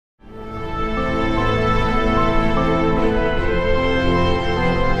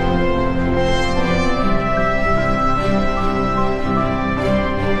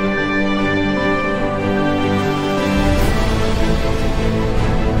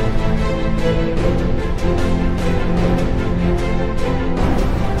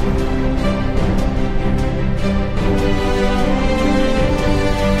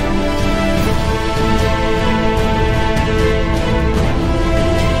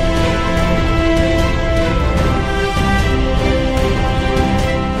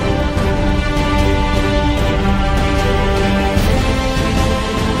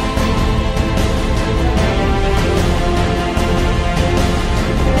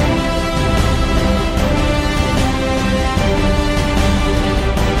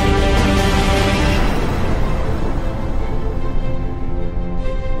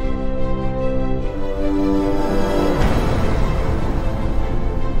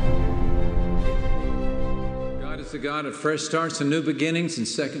God's the God of fresh starts and new beginnings and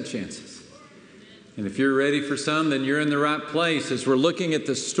second chances. And if you're ready for some, then you're in the right place as we're looking at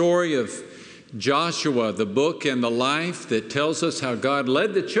the story of Joshua, the book and the life that tells us how God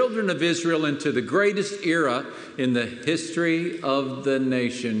led the children of Israel into the greatest era in the history of the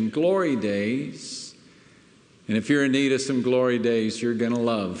nation, glory days. And if you're in need of some glory days, you're going to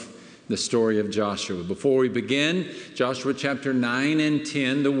love the story of Joshua. Before we begin, Joshua chapter 9 and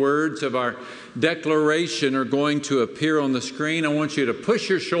 10, the words of our declaration are going to appear on the screen. I want you to push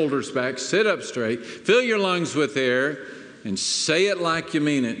your shoulders back, sit up straight, fill your lungs with air, and say it like you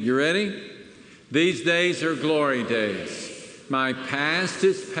mean it. You ready? These days are glory days. My past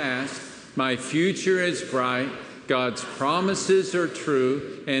is past. My future is bright. God's promises are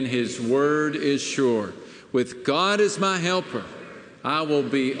true, and His word is sure. With God as my helper, I will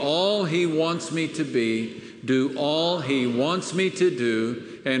be all He wants me to be, do all He wants me to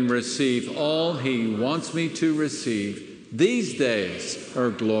do, and receive all He wants me to receive. These days are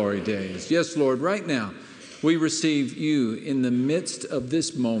glory days. Yes, Lord, right now, we receive You in the midst of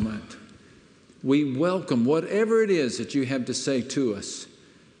this moment. We welcome whatever it is that You have to say to us,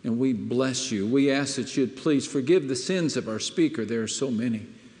 and we bless You. We ask that You'd please forgive the sins of our speaker. There are so many.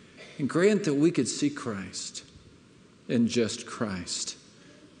 And grant that we could see Christ and just Christ.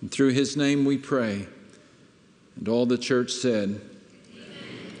 And through His name we pray. And all the church said,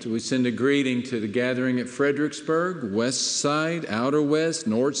 so we send a greeting to the gathering at Fredericksburg, West Side, Outer West,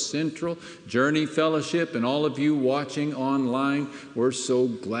 North Central, Journey Fellowship, and all of you watching online. We're so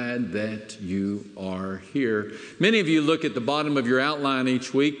glad that you are here. Many of you look at the bottom of your outline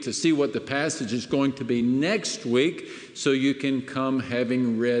each week to see what the passage is going to be next week so you can come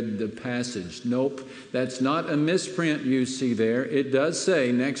having read the passage. Nope, that's not a misprint you see there. It does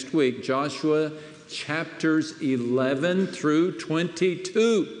say next week, Joshua chapters 11 through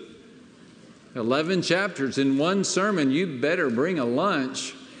 22. 11 chapters in one sermon. You better bring a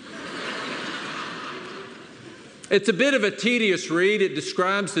lunch. It's a bit of a tedious read. It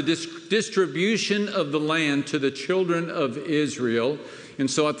describes the distribution of the land to the children of Israel. And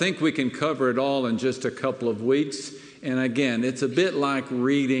so I think we can cover it all in just a couple of weeks. And again, it's a bit like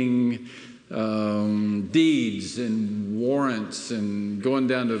reading deeds and warrants and going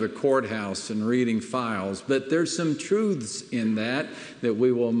down to the courthouse and reading files. But there's some truths in that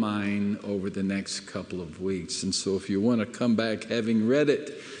we will mine over the next couple of weeks. And so if you want to come back having read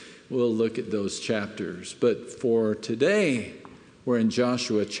it, we'll look at those chapters. But for today, we're in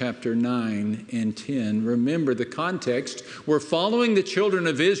Joshua chapter 9 and 10. Remember the context. We're following the children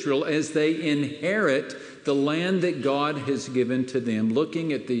of Israel as they inherit the land that God has given to them,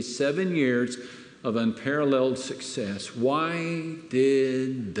 looking at these 7 years of unparalleled success. Why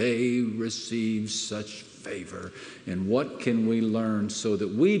did they receive such favor? And what can we learn so that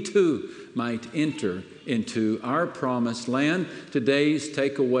we too might enter into our promised land? Today's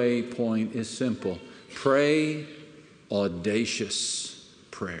takeaway point is simple. Pray audacious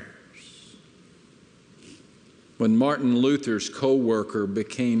prayers. When Martin Luther's co-worker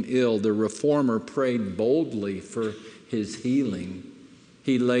became ill, the reformer prayed boldly for his healing.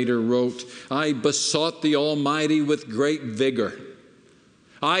 He later wrote, I besought the Almighty with great vigor.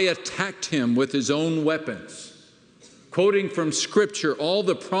 I attacked Him with His own weapons, quoting from Scripture all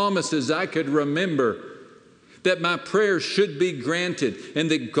the promises I could remember that my prayer should be granted and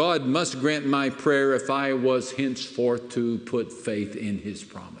that God must grant my prayer if I was henceforth to put faith in His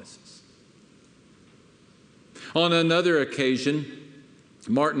promises. On another occasion,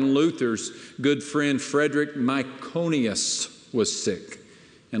 Martin Luther's good friend Frederick Myconius was sick.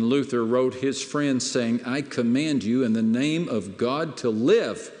 And Luther wrote his friend saying, I command you in the name of God to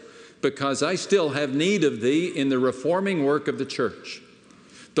live, because I still have need of thee in the reforming work of the church.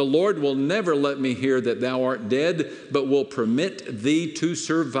 The Lord will never let me hear that thou art dead, but will permit thee to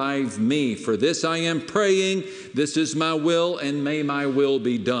survive me. For this I am praying, this is my will, and may my will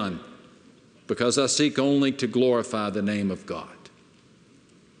be done, because I seek only to glorify the name of God.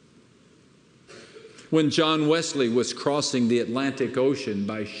 When John Wesley was crossing the Atlantic Ocean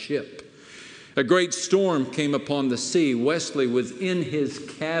by ship, a great storm came upon the sea. Wesley was in his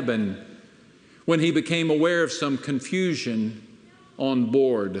cabin when he became aware of some confusion on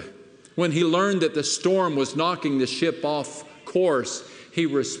board. When he learned that the storm was knocking the ship off course, he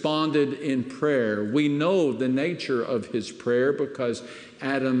responded in prayer. We know the nature of his prayer because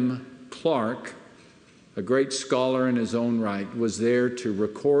Adam Clark, a great scholar in his own right, was there to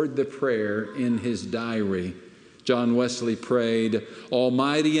record the prayer in his diary. John Wesley prayed,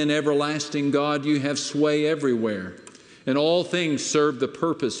 Almighty and everlasting God, you have sway everywhere. and all things serve the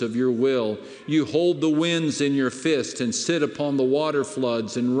purpose of your will. You hold the winds in your fist and sit upon the water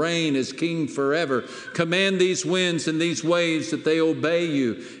floods and reign as king forever. Command these winds and these waves that they obey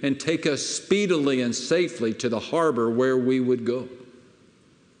you and take us speedily and safely to the harbor where we would go.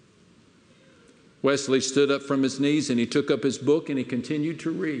 Wesley stood up from his knees and he took up his book and he continued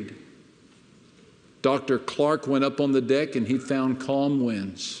to read. Dr. Clark went up on the deck and he found calm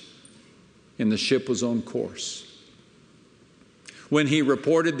winds and the ship was on course. When he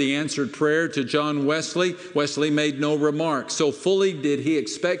reported the answered prayer to John Wesley, Wesley made no remark. So fully did he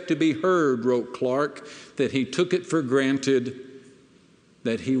expect to be heard, wrote Clark, that he took it for granted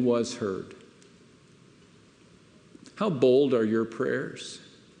that he was heard. How bold are your prayers?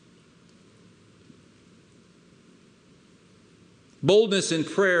 Boldness in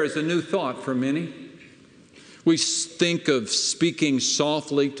prayer is a new thought for many. We think of speaking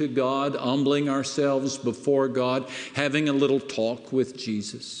softly to God, humbling ourselves before God, having a little talk with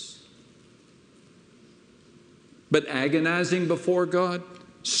Jesus. But agonizing before God,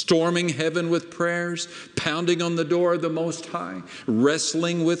 storming heaven with prayers, pounding on the door of the Most High,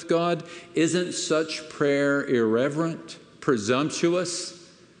 wrestling with God, isn't such prayer irreverent, presumptuous?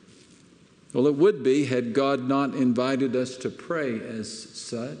 Well, it would be had God not invited us to pray as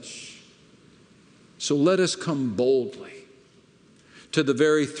such. So let us come boldly to the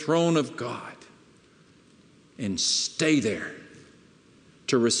very throne of God and stay there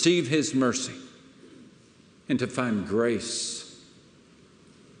to receive His mercy and to find grace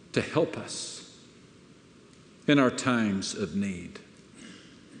to help us in our times of need.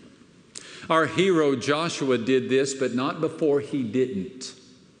 Our hero Joshua did this, but not before he didn't.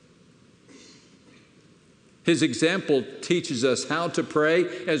 His example teaches us how to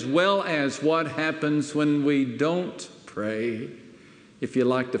pray as well as what happens when we don't pray. If you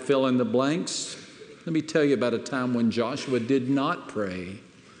like to fill in the blanks, let me tell you about a time when Joshua did not pray.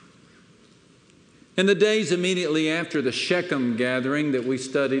 In the days immediately after the Shechem gathering that we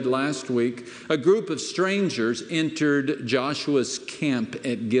studied last week, a group of strangers entered Joshua's camp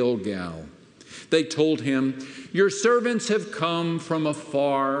at Gilgal. They told him, "Your servants have come from a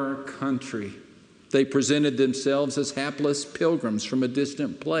far country." They presented themselves as hapless pilgrims from a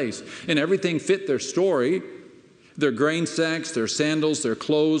distant place, and everything fit their story. Their grain sacks, their sandals, their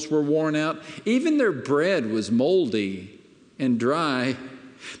clothes were worn out. Even their bread was moldy and dry.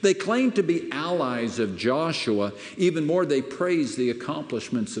 They claimed to be allies of Joshua. Even more, they praised the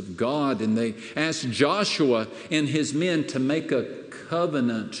accomplishments of God, and they asked Joshua and his men to make a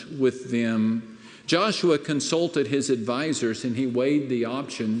covenant with them. Joshua consulted his advisors, and he weighed the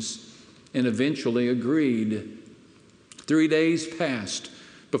options and eventually agreed. 3 days passed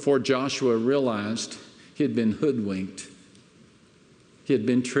before Joshua realized he had been hoodwinked. He had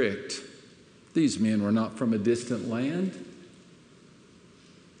been tricked. These men were not from a distant land.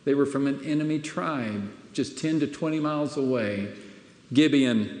 They were from an enemy tribe just 10 to 20 miles away,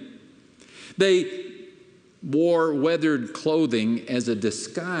 Gibeon. They wore weathered clothing as a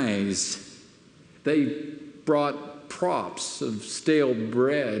disguise. They brought props of stale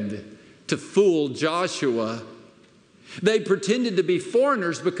bread to fool Joshua. They pretended to be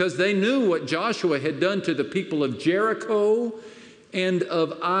foreigners because they knew what Joshua had done to the people of Jericho and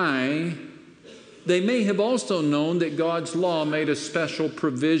of Ai. They may have also known that God's law made a special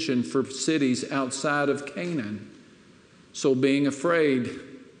provision for cities outside of Canaan. So being afraid,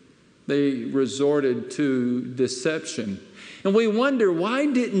 they resorted to deception. And we wonder, why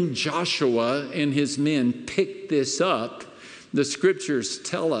didn't Joshua and his men pick this up? The scriptures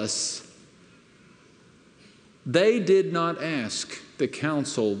tell us they did not ask the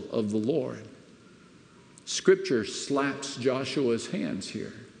counsel of the Lord. Scripture slaps Joshua's hands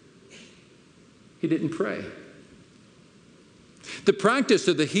here. He didn't pray. The practice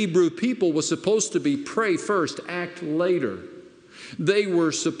of the Hebrew people was supposed to be pray first, act later. They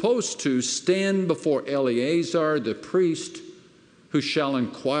were supposed to stand before Eleazar, the priest, who shall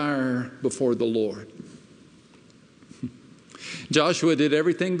inquire before the Lord. Joshua did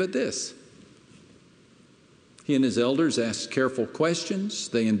everything but this. He and his elders asked careful questions.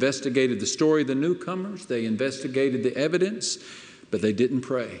 They investigated the story of the newcomers. They investigated the evidence, but they didn't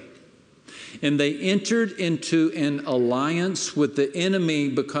pray. And they entered into an alliance with the enemy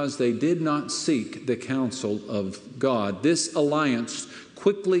because they did not seek the counsel of God. This alliance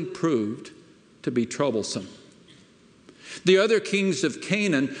quickly proved to be troublesome. The other kings of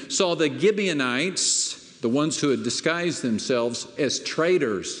Canaan saw the Gibeonites, the ones who had disguised themselves, as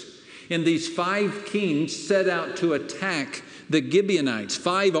traitors. And these 5 kings set out to attack the Gibeonites,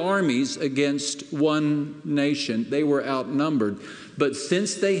 5 armies against one nation. They were outnumbered. But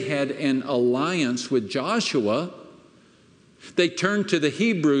since they had an alliance with Joshua, They turned to the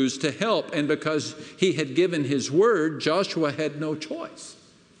Hebrews to help, and because he had given his word, Joshua had no choice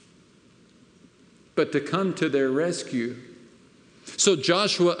but to come to their rescue. So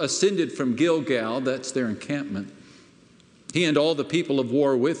Joshua ascended from Gilgal, that's their encampment, he and all the people of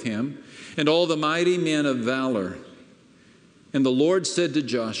war with him, and all the mighty men of valor. And the Lord said to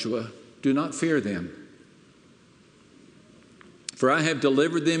Joshua, "Do not fear them, for I have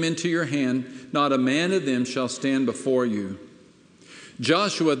delivered them into your hand. Not a man of them shall stand before you."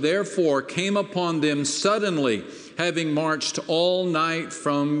 Joshua therefore came upon them suddenly, having marched all night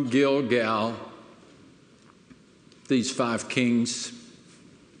from Gilgal. These 5 kings,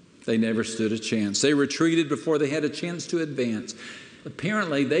 they never stood a chance. They retreated before they had a chance to advance.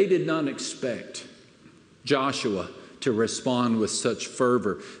 Apparently, they did not expect Joshua to respond with such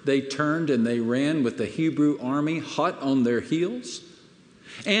fervor. They turned and they ran with the Hebrew army hot on their heels.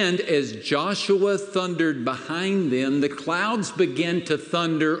 And as Joshua thundered behind them, the clouds began to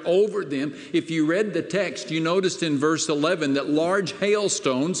thunder over them. If you read the text, you noticed in verse 11 that large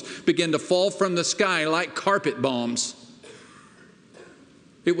hailstones began to fall from the sky like carpet bombs.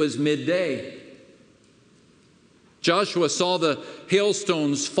 It was midday. Joshua saw the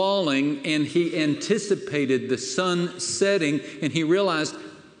hailstones falling, and he anticipated the sun setting, and he realized,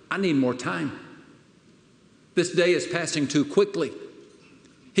 I need more time. This day is passing too quickly.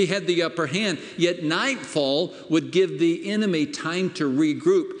 He had the upper hand, yet nightfall would give the enemy time to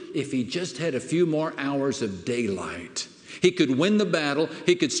regroup. If he just had a few more hours of daylight, he could win the battle.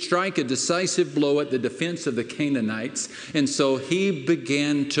 He could strike a decisive blow at the defense of the Canaanites. And so he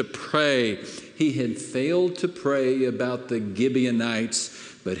began to pray. He had failed to pray about the Gibeonites,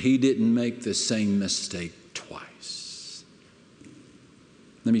 but he didn't make the same mistake twice.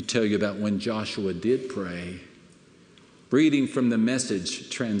 Let me tell you about when Joshua did pray. Reading from the Mesaj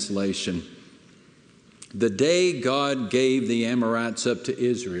translation. The day God gave the Amorites up to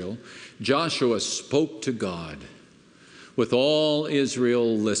Israel, Joshua spoke to God, with all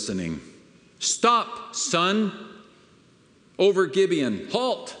Israel listening. Stop, sun, over Gibeon.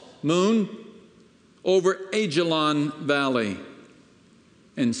 Halt, moon, over Ajalon Valley.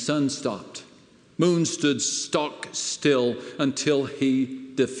 And sun stopped. Moon stood stock still until he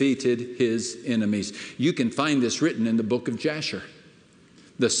defeated his enemies. You can find this written in the book of Jasher.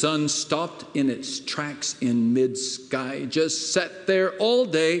 The sun stopped in its tracks in mid-sky, just sat there all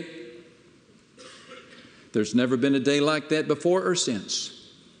day. There's never been a day like that before or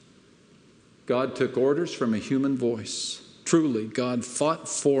since. God took orders from a human voice. Truly, God fought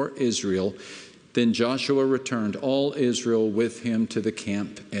for Israel. Then Joshua returned, all Israel with him, to the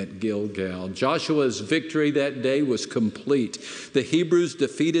camp at Gilgal. Joshua's victory that day was complete. The Hebrews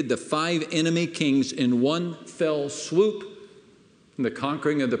defeated the 5 enemy kings in one fell swoop. And the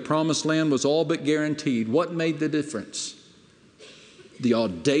conquering of the promised land was all but guaranteed. What made the difference? The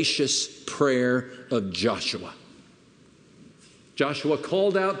audacious prayer of Joshua. Joshua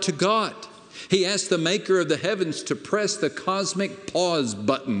called out to God. He asked the maker of the heavens to press the cosmic pause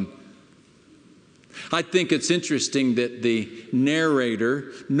button. I think it's interesting that the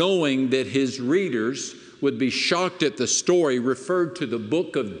narrator, knowing that his readers would be shocked at the story, referred to the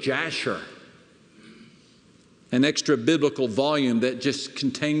book of Jasher, an extra biblical volume that just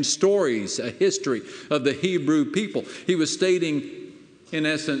contains stories, a history of the Hebrew people. He was stating, in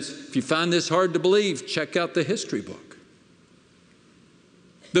essence, if you find this hard to believe, check out the history book.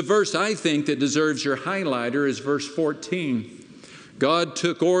 The verse I think that deserves your highlighter is verse 14. God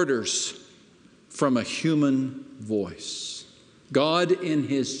took orders from a human voice. God, in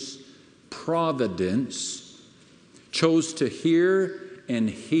his providence, chose to hear and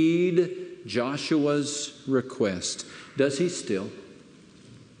heed Joshua's request. Does he still?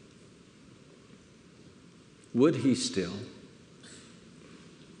 Would he still?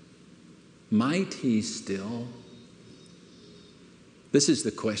 Might he still? This is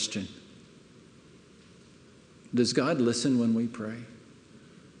the question. Does God listen when we pray?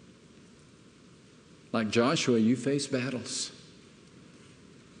 Like Joshua, you face battles.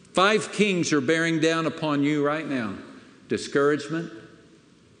 5 kings are bearing down upon you right now. Discouragement,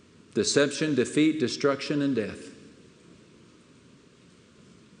 deception, defeat, destruction, and death.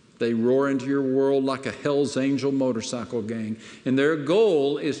 They roar into your world like a Hell's Angel motorcycle gang. And their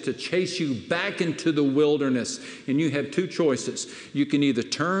goal is to chase you back into the wilderness. And you have 2 choices. You can either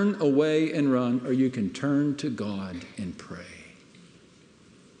turn away and run, or you can turn to God and pray.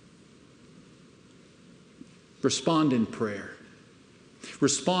 Respond in prayer.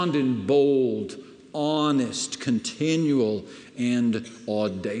 Respond in bold, honest, continual, and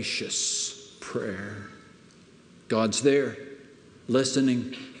audacious prayer. God's there,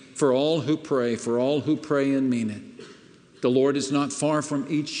 listening for all who pray and mean it. The Lord is not far from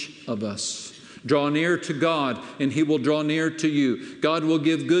each of us. Draw near to God, and He will draw near to you. God will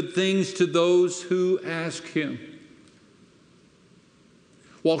give good things to those who ask Him.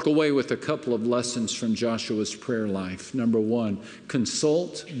 Walk away with a couple of lessons from Joshua's prayer life. Number one,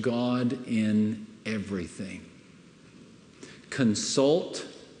 consult God in everything. Consult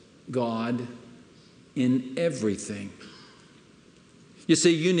God in everything. You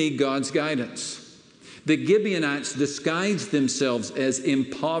see, you need God's guidance. The Gibeonites disguised themselves as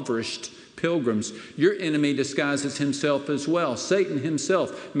impoverished pilgrims. Your enemy disguises himself as well. Satan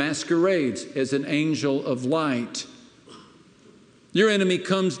himself masquerades as an angel of light. Your enemy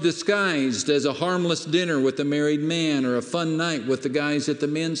comes disguised as a harmless dinner with a married man, or a fun night with the guys at the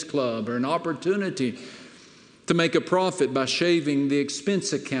men's club, or an opportunity to make a profit by shaving the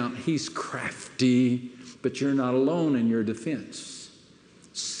expense account. He's crafty, but you're not alone in your defense.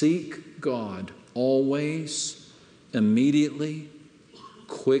 Seek God always, immediately,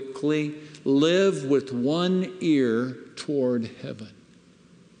 quickly. Live with one ear toward heaven.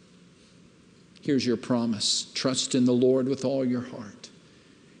 Here's your promise. Trust in the Lord with all your heart,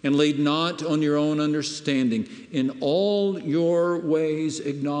 and lead not on your own understanding. In all your ways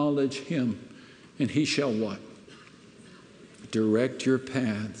acknowledge Him, and He shall what? Direct your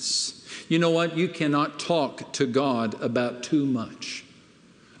paths. You know what? You cannot talk to God about too much.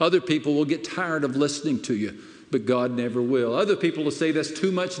 Other people will get tired of listening to you, but God never will. Other people will say that's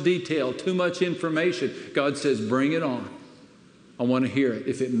too much detail, too much information. God says, bring it on. I want to hear it.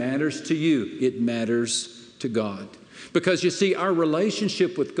 If it matters to you, it matters to God. Because you see, our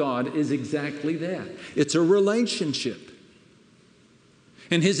relationship with God is exactly that. It's a relationship.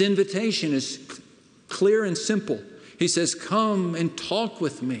 And His invitation is clear and simple. He says, come and talk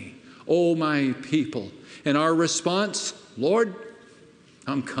with me, O my people. And our response, Lord,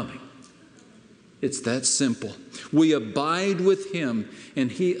 I'm coming. It's that simple. We abide with Him,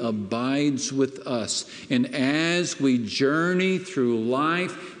 and He abides with us. And as we journey through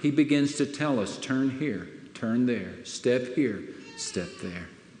life, He begins to tell us, turn here, turn there, step here, step there.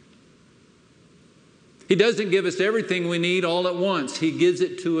 He doesn't give us everything we need all at once. He gives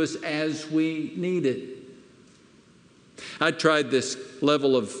it to us as we need it. I tried this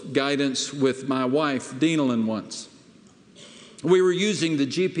level of guidance with my wife, Deanlin, once. We were using the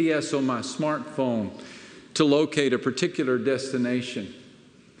GPS on my smartphone to locate a particular destination.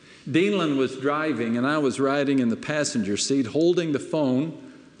 Deanlin was driving, and I was riding in the passenger seat, holding the phone,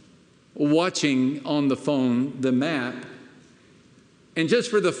 watching on the phone the map. And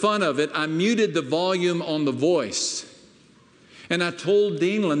just for the fun of it, I muted the volume on the voice. And I told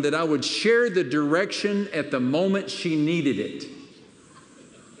Deanlin that I would share the direction at the moment she needed it.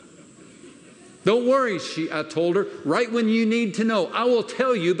 Don't worry, I told her, right when you need to know. I will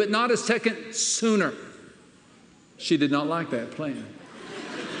tell you, but not a second sooner. She did not like that plan.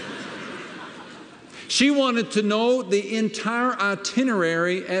 She wanted to know the entire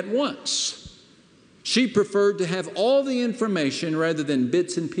itinerary at once. She preferred to have all the information rather than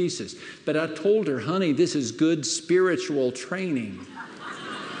bits and pieces. But I told her, honey, this is good spiritual training.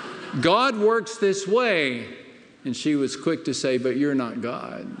 God works this way. And she was quick to say, but you're not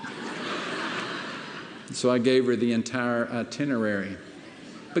God. So I gave her the entire itinerary.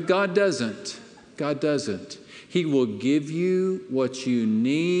 But God doesn't. God doesn't. He will give you what you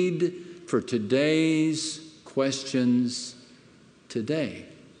need for today's questions today.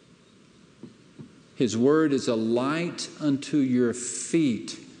 His word is a light unto your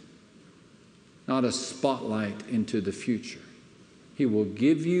feet, not a spotlight into the future. He will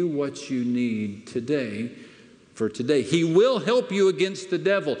give you what you need today for today. He will help you against the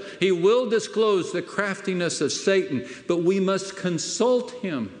devil. He will disclose the craftiness of Satan, but we must consult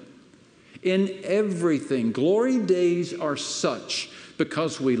Him in everything. Glory days are such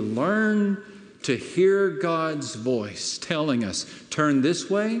because we learn to hear God's voice telling us, turn this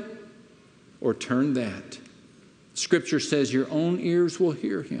way or turn that. Scripture says your own ears will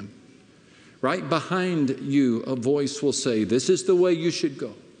hear Him. Right behind you, a voice will say, this is the way you should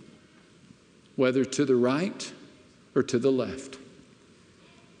go, whether to the right or to the left.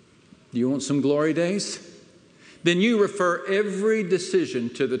 Do you want some glory days? Then you refer every decision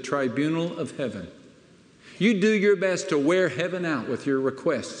to the tribunal of heaven. You do your best to wear heaven out with your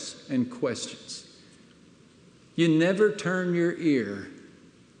requests and questions. You never turn your ear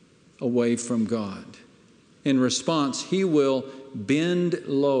away from God. In response, He will bend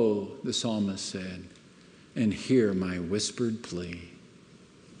low, the psalmist said, and hear my whispered plea.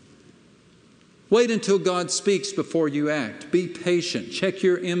 Wait until God speaks before you act. Be patient. Check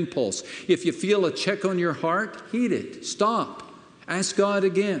your impulse. If you feel a check on your heart, heed it. Stop. Ask God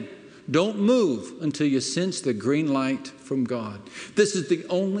again. Don't move until you sense the green light from God. This is the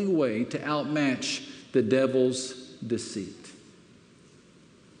only way to outmatch the devil's deceit.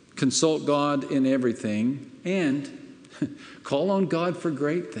 Consult God in everything and call on God for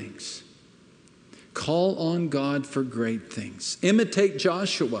great things. Call on God for great things. Imitate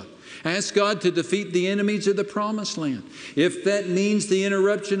Joshua. Ask God to defeat the enemies of the promised land. If that means the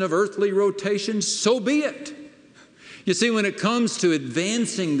interruption of earthly rotation, so be it. You see, when it comes to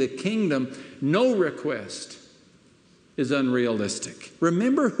advancing the kingdom, no request is unrealistic.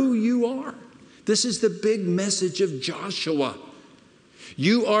 Remember who you are. This is the big message of Joshua.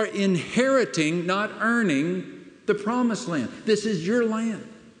 You are inheriting, not earning, the promised land. This is your land.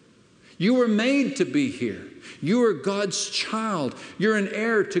 You were made to be here. You are God's child. You're an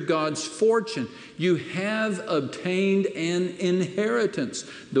heir to God's fortune. You have obtained an inheritance.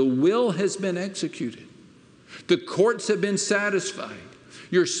 The will has been executed. The courts have been satisfied.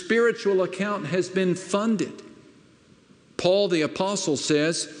 Your spiritual account has been funded. Paul the apostle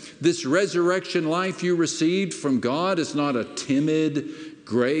says, this resurrection life you received from God is not a timid,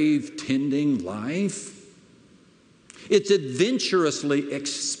 grave-tending life. It's adventurously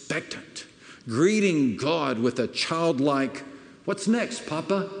expectant, greeting God with a childlike, "What's next,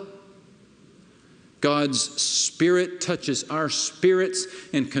 Papa?" God's Spirit touches our spirits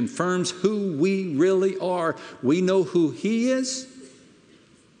and confirms who we really are. We know who He is,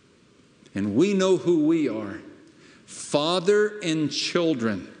 and we know who we are. Father and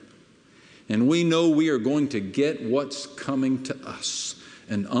children. And we know we are going to get what's coming to us,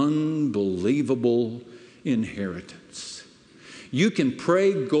 an unbelievable inheritance. You can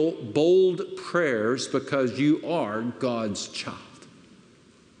pray bold prayers because you are God's child.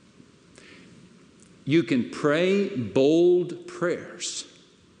 You can pray bold prayers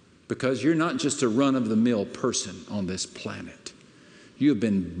because you're not just a run-of-the-mill person on this planet. You have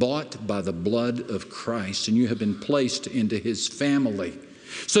been bought by the blood of Christ, and you have been placed into His family.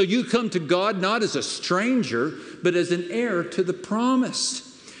 So you come to God not as a stranger, but as an heir to the promise.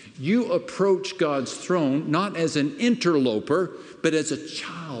 You approach God's throne not as an interloper, but as a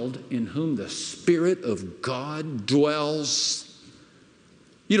child in whom the Spirit of God dwells.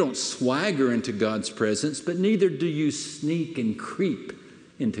 You don't swagger into God's presence, but neither do you sneak and creep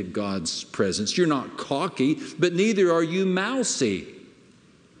into God's presence. You're not cocky, but neither are you mousy.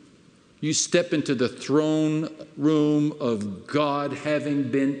 You step into the throne room of God having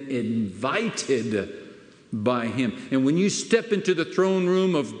been invited by Him. And when you step into the throne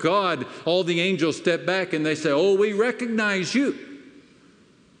room of God, all the angels step back and they say, "Oh, we recognize you.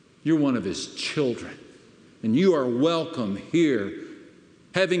 You're one of His children. And you are welcome here."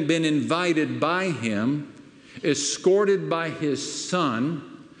 Having been invited by Him, escorted by His Son,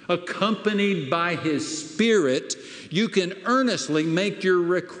 accompanied by His Spirit, you can earnestly make your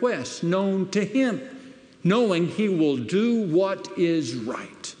requests known to Him, knowing He will do what is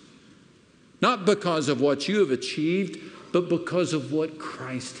right. Not because of what you have achieved, but because of what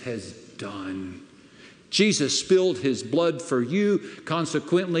Christ has done. Jesus spilled His blood for you.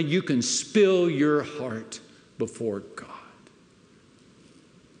 Consequently, you can spill your heart before God.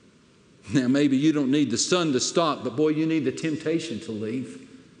 Now, maybe you don't need the sun to stop, but boy, you need the temptation to leave.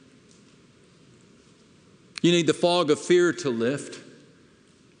 You need the fog of fear to lift.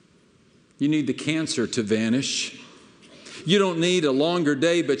 You need the cancer to vanish. You don't need a longer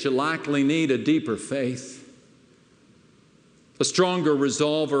day, but you likely need a deeper faith, a stronger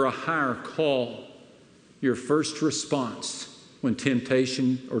resolve, or a higher call. Your first response when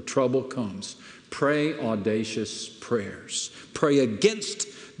temptation or trouble comes, pray audacious prayers. Pray against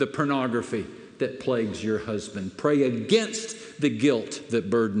the pornography that plagues your husband. Pray against the guilt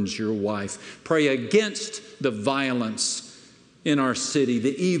that burdens your wife. Pray against the violence in our city,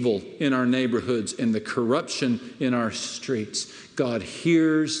 the evil in our neighborhoods, and the corruption in our streets. God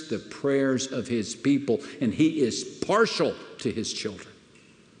hears the prayers of His people, and He is partial to His children.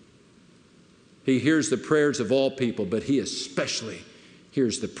 He hears the prayers of all people, but He especially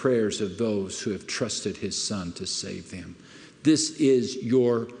hears the prayers of those who have trusted His Son to save them. This is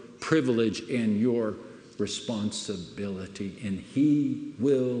your privilege and your responsibility, and He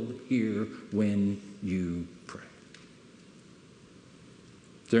will hear when you pray.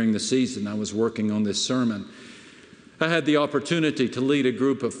 During the season I was working on this sermon, I had the opportunity to lead a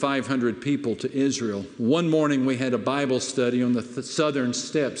group of 500 people to Israel. One morning we had a Bible study on the southern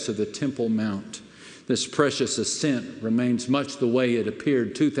steps of the Temple Mount. This precious ascent remains much the way it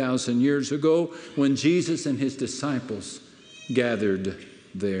appeared 2,000 years ago when Jesus and His disciples gathered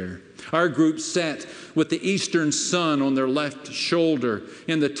there. Our group sat with the eastern sun on their left shoulder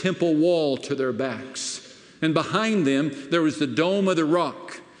and the temple wall to their backs. And behind them, there was the Dome of the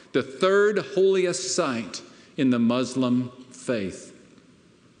Rock, the third holiest site in the Muslim faith.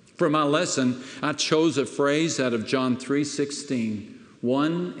 For my lesson, I chose a phrase out of John 3:16,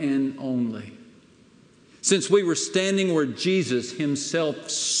 one and only. Since we were standing where Jesus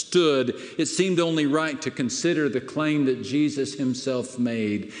himself stood, it seemed only right to consider the claim that Jesus himself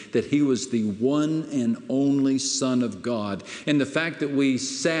made, that he was the one and only Son of God. And the fact that we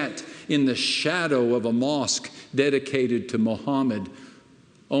sat in the shadow of a mosque dedicated to Muhammad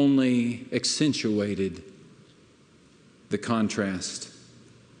only accentuated the contrast.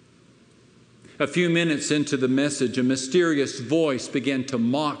 A few minutes into the message, a mysterious voice began to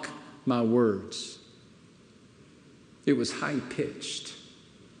mock my words. It was high-pitched.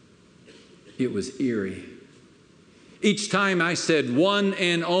 It was eerie. Each time I said one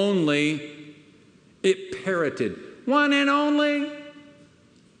and only, it parroted, one and only.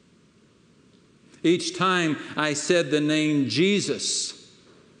 Each time I said the name Jesus,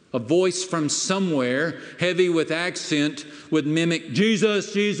 a voice from somewhere, heavy with accent, would mimic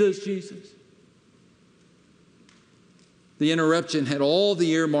Jesus, Jesus, Jesus. The interruption had all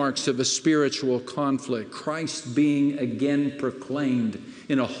the earmarks of a spiritual conflict, Christ being again proclaimed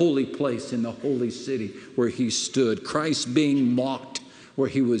in a holy place in the holy city where he stood, Christ being mocked where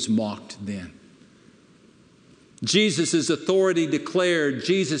he was mocked then. Jesus' authority declared,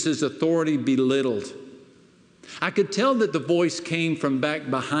 Jesus' authority belittled. I could tell that the voice came from back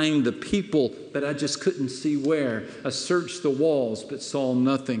behind the people, but I just couldn't see where. I searched the walls but saw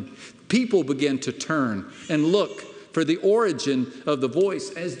nothing. People began to turn and look for the origin of the voice,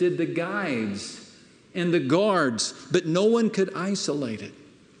 as did the guides and the guards, but no one could isolate it.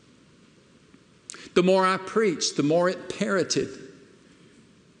 The more I preached, the more it parroted.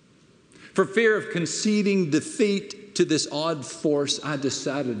 For fear of conceding defeat to this odd force, I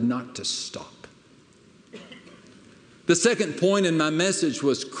decided not to stop. The second point in my message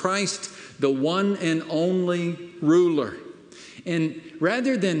was Christ, the one and only ruler. And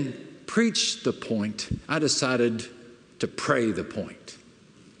rather than preach the point, I decided to pray the point.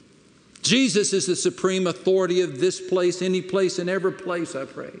 Jesus is the supreme authority of this place, any place, and every place, I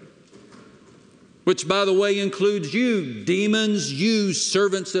pray. Which, by the way, includes you, demons, you,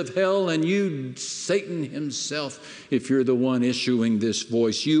 servants of hell, and you, Satan himself, if you're the one issuing this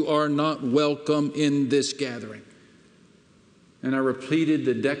voice. You are not welcome in this gathering. And I repeated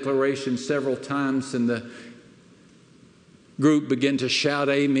the declaration several times, and the group began to shout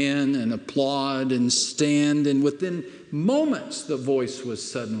amen and applaud and stand, and within moments the voice was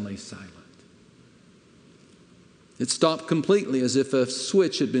suddenly silent. It stopped completely, as if a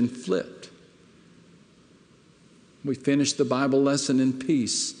switch had been flipped. We finished the Bible lesson in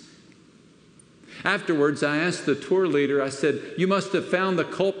peace. Afterwards, I asked the tour leader, I said, "You must have found the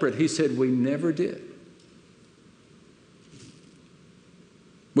culprit." He said, "We never did.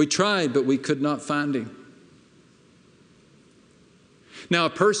 We tried, but we could not find him." Now, a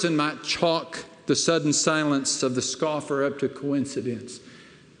person might chalk the sudden silence of the scoffer up to coincidence.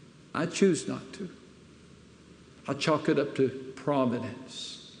 I choose not to. I chalk it up to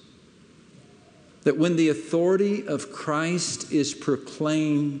providence. That when the authority of Christ is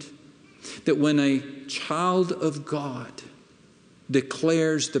proclaimed, that when a child of God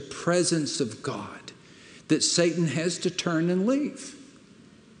declares the presence of God, that Satan has to turn and leave.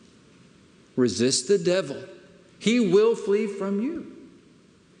 Resist the devil. He will flee from you.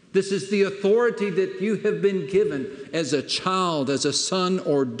 This is the authority that you have been given as a child, as a son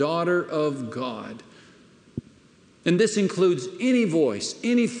or daughter of God. And this includes any voice,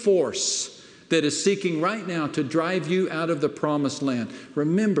 any force that is seeking right now to drive you out of the promised land.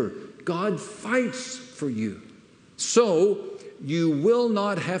 Remember, God fights for you. So you will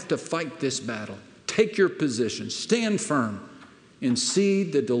not have to fight this battle. Take your position, stand firm, and see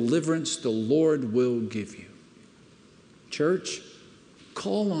the deliverance the Lord will give you. Church,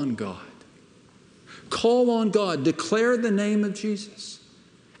 call on God. Call on God. Declare the name of Jesus.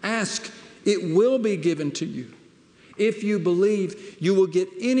 Ask, it will be given to you. If you believe, you will get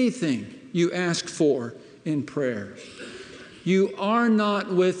anything you ask for in prayer. You are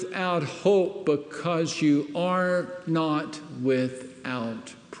not without hope because you are not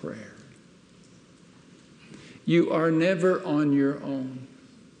without prayer. You are never on your own.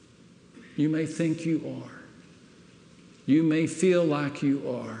 You may think you are. You may feel like you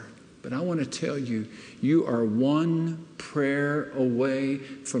are. But I want to tell you, you are one prayer away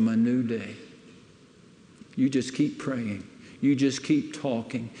from a new day. You just keep praying. You just keep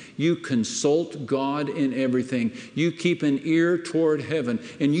talking. You consult God in everything. You keep an ear toward heaven.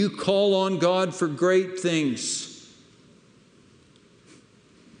 And you call on God for great things.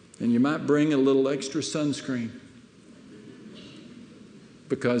 And you might bring a little extra sunscreen.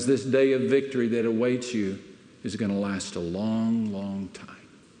 because this day of victory that awaits you is going to last a long, long time.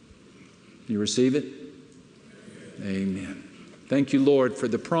 You receive it? Amen. Thank you, Lord, for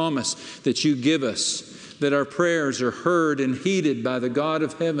the promise that you give us, that our prayers are heard and heeded by the God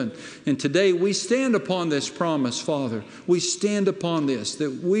of heaven. And today we stand upon this promise, Father. We stand upon this,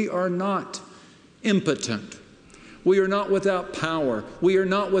 that we are not impotent. We are not without power. We are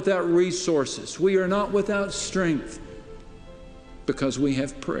not without resources. We are not without strength, because we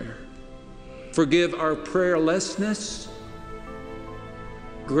have prayer. Forgive our prayerlessness.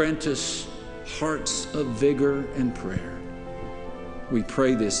 Grant us hearts of vigor and prayer. We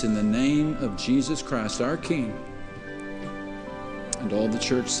pray this in the name of Jesus Christ, our King. And all the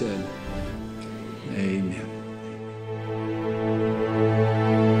church said, amen.